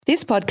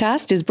This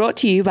podcast is brought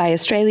to you by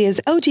Australia's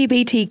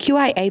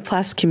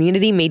LGBTQIA+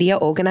 community media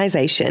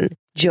organisation,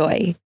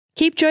 Joy.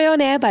 Keep Joy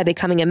on air by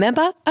becoming a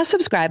member, a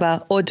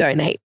subscriber, or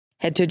donate.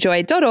 Head to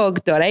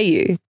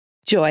joy.org.au.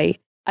 Joy,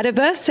 a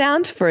diverse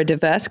sound for a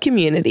diverse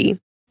community.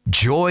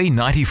 Joy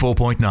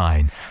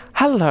 94.9.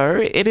 Hello,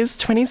 it is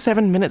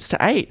 27 minutes to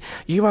 8.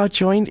 You are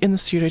joined in the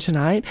studio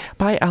tonight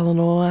by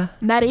Eleanor,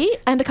 Maddie,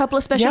 and a couple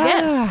of special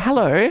guests.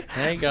 Hello.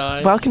 Hey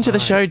guys. Welcome to the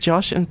show,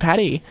 Josh and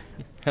Patty.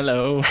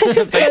 Hello.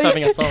 Thanks for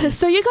having us on.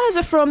 So you guys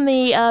are from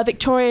the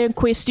Victorian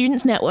Queer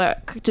Students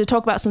Network to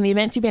talk about some of the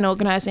events you've been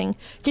organising.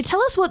 Can you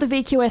tell us what the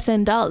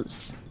VQSN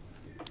does?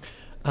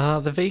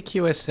 The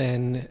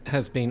VQSN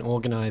has been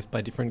organised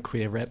by different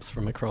queer reps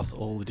from across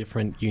all the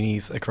different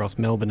unis across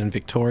Melbourne and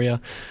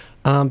Victoria,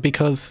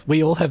 because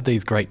we all have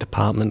these great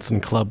departments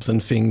and clubs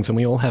and things, and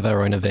we all have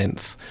our own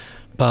events.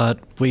 But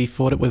we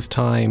thought it was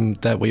time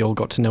that we all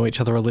got to know each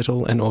other a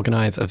little and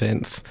organise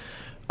events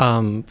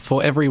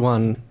for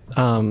everyone.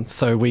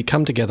 So we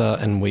come together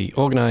and we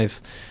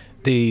organise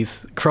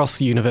these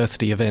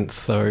cross-university events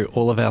so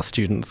all of our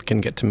students can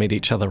get to meet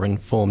each other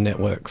and form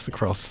networks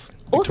across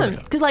Awesome,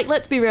 because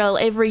let's be real,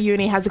 every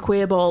uni has a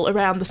queer ball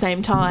around the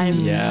same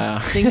time. Yeah.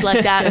 Things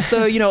like that.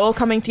 So, all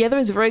coming together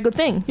is a very good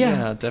thing.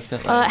 Yeah,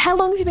 definitely. How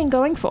long have you been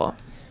going for?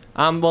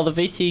 Well, the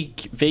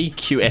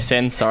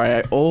VQSN, sorry,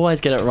 I always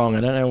get it wrong.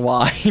 I don't know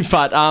why.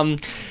 But,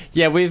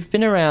 we've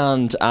been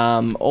around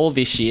all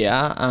this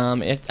year.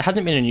 It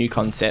hasn't been a new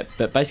concept,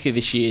 but basically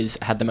this year's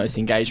had the most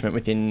engagement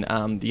within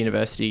the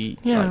university.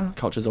 Like,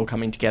 cultures all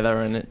coming together,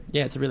 and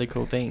it's a really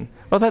cool thing.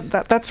 Well,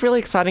 that's really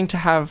exciting to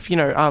have,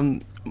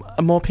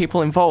 more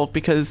people involved,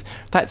 because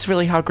that's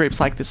really how groups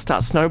like this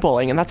start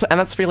snowballing, and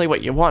that's really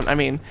what you want. I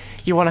mean,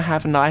 you want to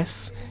have a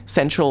nice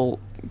central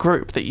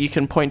group that you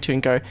can point to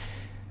and go,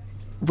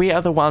 we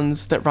are the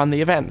ones that run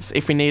the events.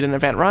 If we need an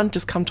event run,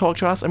 just come talk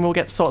to us and we'll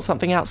sort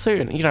something out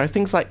soon.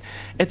 Things like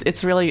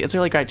it's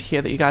really great to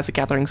hear that you guys are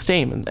gathering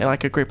steam and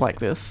like a group like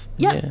this.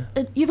 Yeah.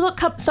 You've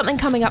got something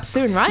coming up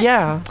soon, right?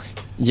 Yeah.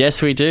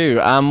 Yes, we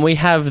do. We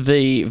have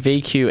the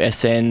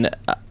VQSN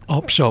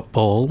Op Shop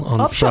Ball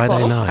on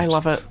Friday night. I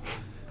love it.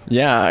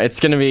 Yeah, it's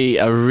going to be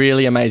a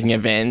really amazing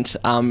event.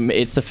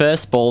 It's the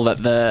first ball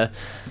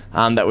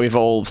that we've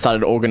all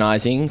started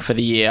organising for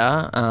the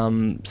year.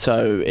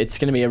 So it's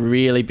going to be a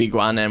really big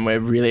one, and we're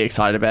really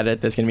excited about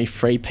it. There's going to be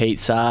free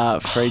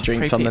pizza, free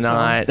drinks on the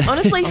night.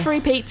 Honestly,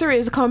 free pizza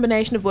is a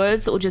combination of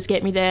words that will just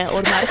get me there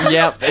automatically.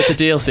 Yep, it's a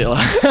deal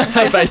sealer,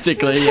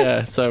 basically.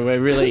 Yeah. So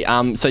we're really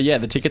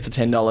the tickets are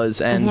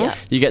 $10, and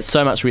you get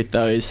so much with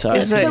those. So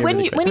when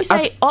you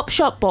say Op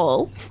Shop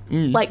Ball,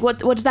 like what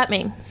does that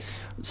mean?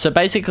 So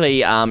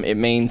basically, it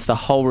means the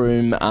whole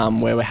room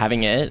where we're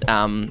having it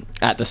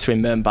at the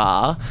Swinburne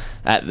Bar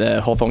at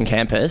the Hawthorn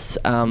campus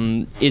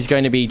is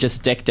going to be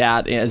just decked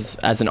out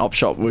as an op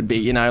shop would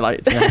be. It's going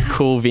to have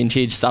cool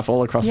vintage stuff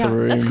all across the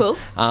room. That's cool.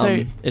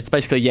 So it's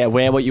basically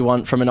wear what you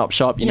want from an op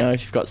shop.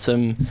 If you've got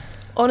some.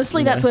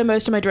 Honestly, that's where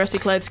most of my dressy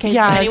clothes came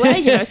from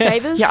anyway,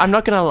 savers. Yeah, I'm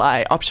not going to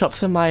lie. Op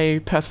shops are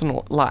my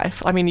personal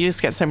life. I mean, you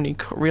just get so many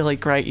really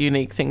great,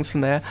 unique things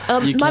from there.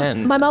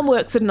 My mum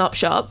works at an op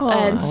shop,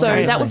 and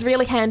so that was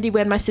really handy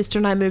when my sister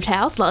and I moved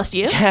house last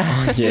year.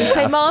 Yeah.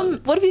 Say, Mum,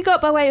 what have you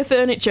got by way of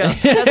furniture?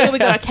 That's where we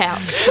got a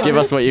couch. So. Give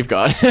us what you've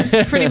got.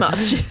 Pretty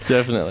much.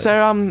 Definitely.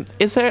 So,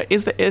 is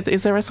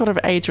there a sort of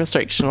age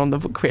restriction on the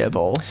queer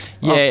ball?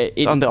 Yeah.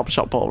 On the op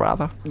shop ball,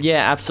 rather?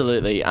 Yeah,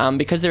 absolutely.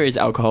 Because there is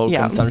alcohol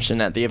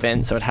consumption at the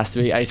event, so it has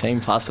to be 18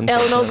 plus.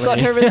 Eleanor's got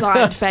her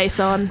resigned face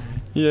on.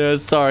 Yeah,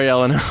 sorry,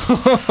 Eleanor.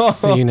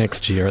 See you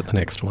next year at the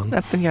next one.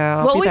 What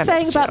were we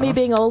saying about me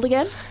being old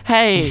again?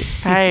 Hey.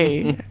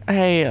 I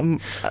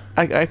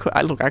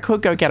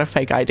could go get a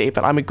fake ID,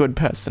 but I'm a good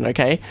person,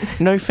 okay?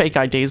 No fake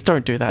IDs.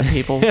 Don't do that,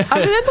 people.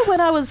 I remember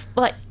when I was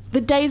the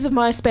days of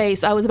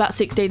MySpace, I was about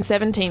 16,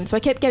 17, so I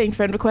kept getting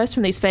friend requests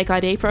from these fake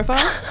ID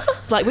profiles.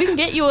 It's like, we can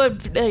get you a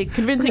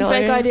convincing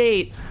fake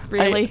ID.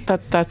 Really?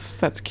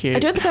 That's cute. I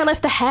don't think I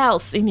left the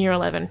house in year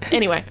 11.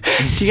 Anyway.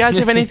 Do you guys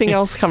have anything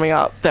else coming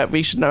up that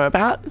we should know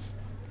about?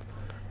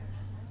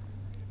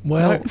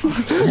 Well,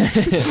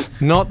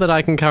 not that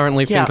I can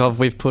currently think of.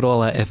 We've put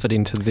all our effort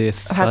into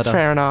this. That's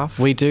fair enough.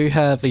 We do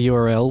have a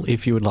URL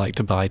if you would like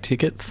to buy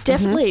tickets.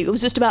 Definitely. I was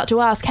just about to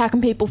ask, how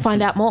can people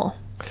find out more?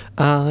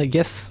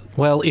 Yes.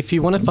 Well, if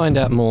you want to find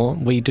out more,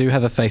 we do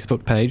have a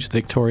Facebook page, the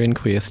Victorian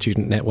Queer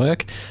Student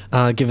Network.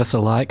 Give us a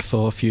like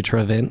for future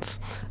events.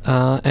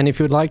 And if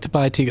you would like to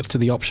buy tickets to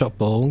the Op Shop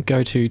Ball,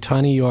 go to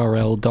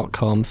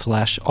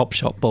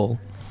tinyurl.com/opshopball.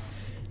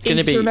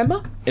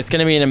 Remember? It's going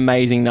to be an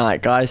amazing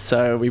night, guys.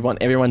 So we want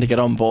everyone to get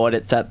on board.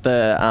 It's at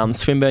the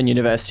Swinburne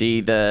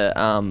University,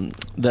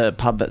 the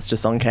pub that's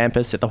just on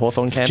campus at the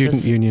Hawthorn campus.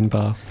 Student Union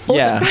Bar. Awesome.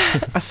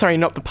 Yeah. Sorry,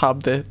 not the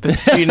pub, the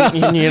Student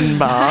Union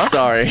Bar.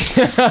 Sorry.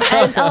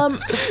 And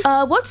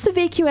what's the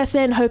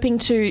VQSN hoping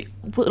to,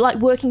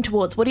 working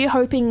towards? What are you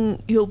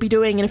hoping you'll be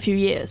doing in a few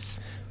years?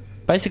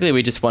 Basically,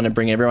 we just want to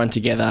bring everyone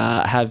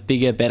together, have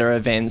bigger, better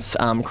events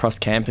across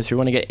campus. We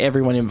want to get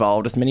everyone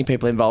involved, as many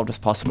people involved as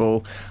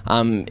possible.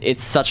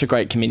 It's such a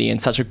great committee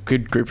and such a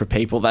good group of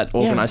people that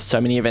organise so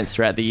many events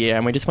throughout the year,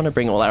 and we just want to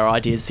bring all our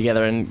ideas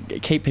together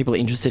and keep people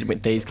interested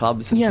with these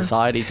clubs and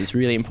societies. It's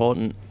really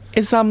important.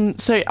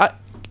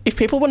 If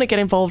people want to get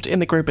involved in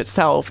the group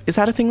itself, is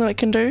that a thing that they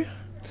can do?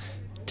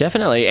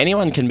 Definitely.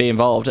 Anyone can be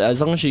involved as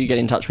long as you get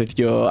in touch with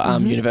your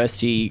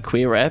university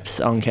queer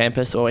reps on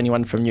campus or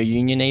anyone from your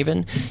union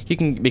even. You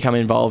can become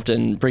involved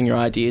and bring your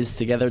ideas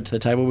together to the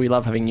table. We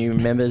love having new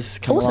members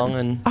come along.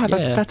 And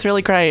that's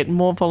really great.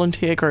 More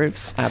volunteer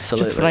groups.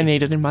 Absolutely. Just what I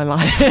needed in my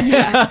life.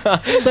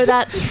 So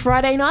that's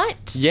Friday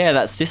night? Yeah,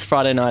 that's this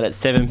Friday night at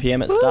 7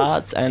 p.m. it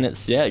starts, and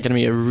it's going to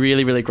be a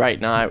really, really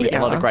great night with a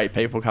lot of great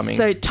people coming.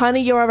 So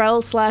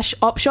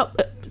tinyurl/op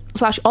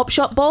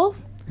shop ball?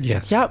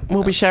 Yes. Yep,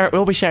 we'll be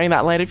sharing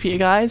that later for you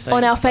guys.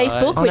 On our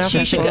Facebook, On our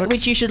Facebook.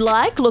 which you should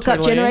like. Look up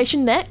Totally.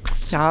 Generation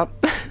Next. Yep.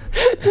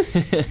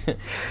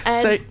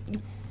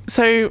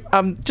 So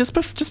just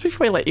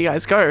before we let you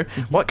guys go,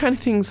 what kind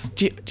of things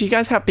do you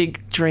guys have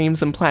big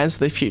dreams and plans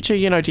for the future?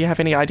 You know, do you have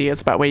any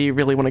ideas about where you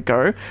really want to go,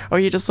 or are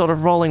you just sort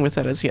of rolling with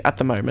it at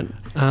the moment?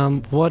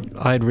 What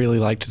I'd really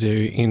like to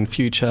do in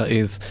future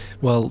is,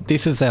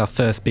 this is our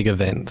first big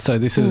event. So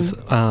this is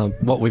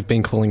what we've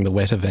been calling the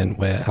wet event,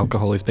 where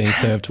alcohol is being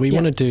served. We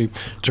want to do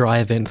dry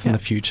events in the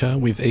future.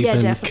 We've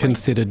even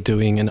considered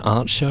doing an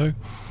art show.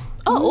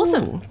 Oh,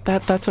 awesome.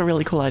 That's a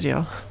really cool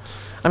idea.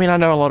 I mean, I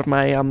know a lot of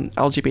my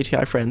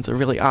LGBTI friends are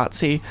really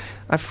artsy.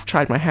 I've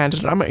tried my hand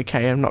at it. I'm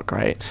okay. I'm not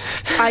great.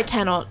 I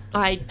cannot.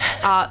 I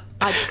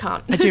just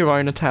can't. I do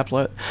own a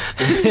tablet.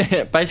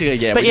 Basically, we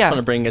just want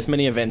to bring as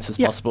many events as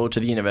possible to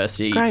the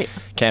university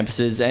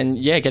campuses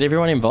and, get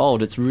everyone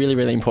involved. It's really,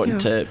 really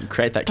important to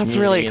create that community.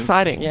 That's really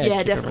exciting.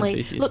 Yeah,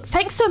 definitely. Look,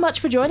 thanks so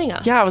much for joining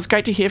us. Yeah, it was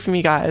great to hear from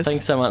you guys.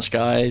 Thanks so much,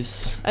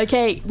 guys.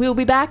 Okay, we'll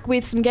be back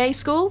with some gay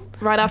school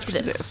right after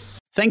this.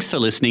 Thanks for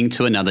listening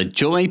to another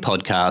Joy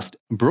podcast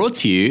brought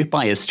to you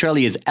by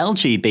Australia's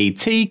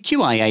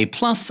LGBTQIA+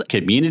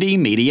 community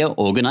media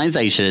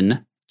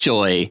organisation,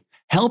 Joy.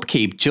 Help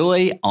keep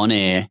Joy on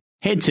air.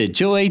 Head to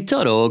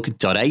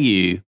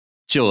joy.org.au.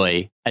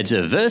 Joy, a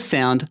diverse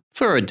sound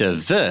for a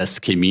diverse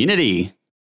community.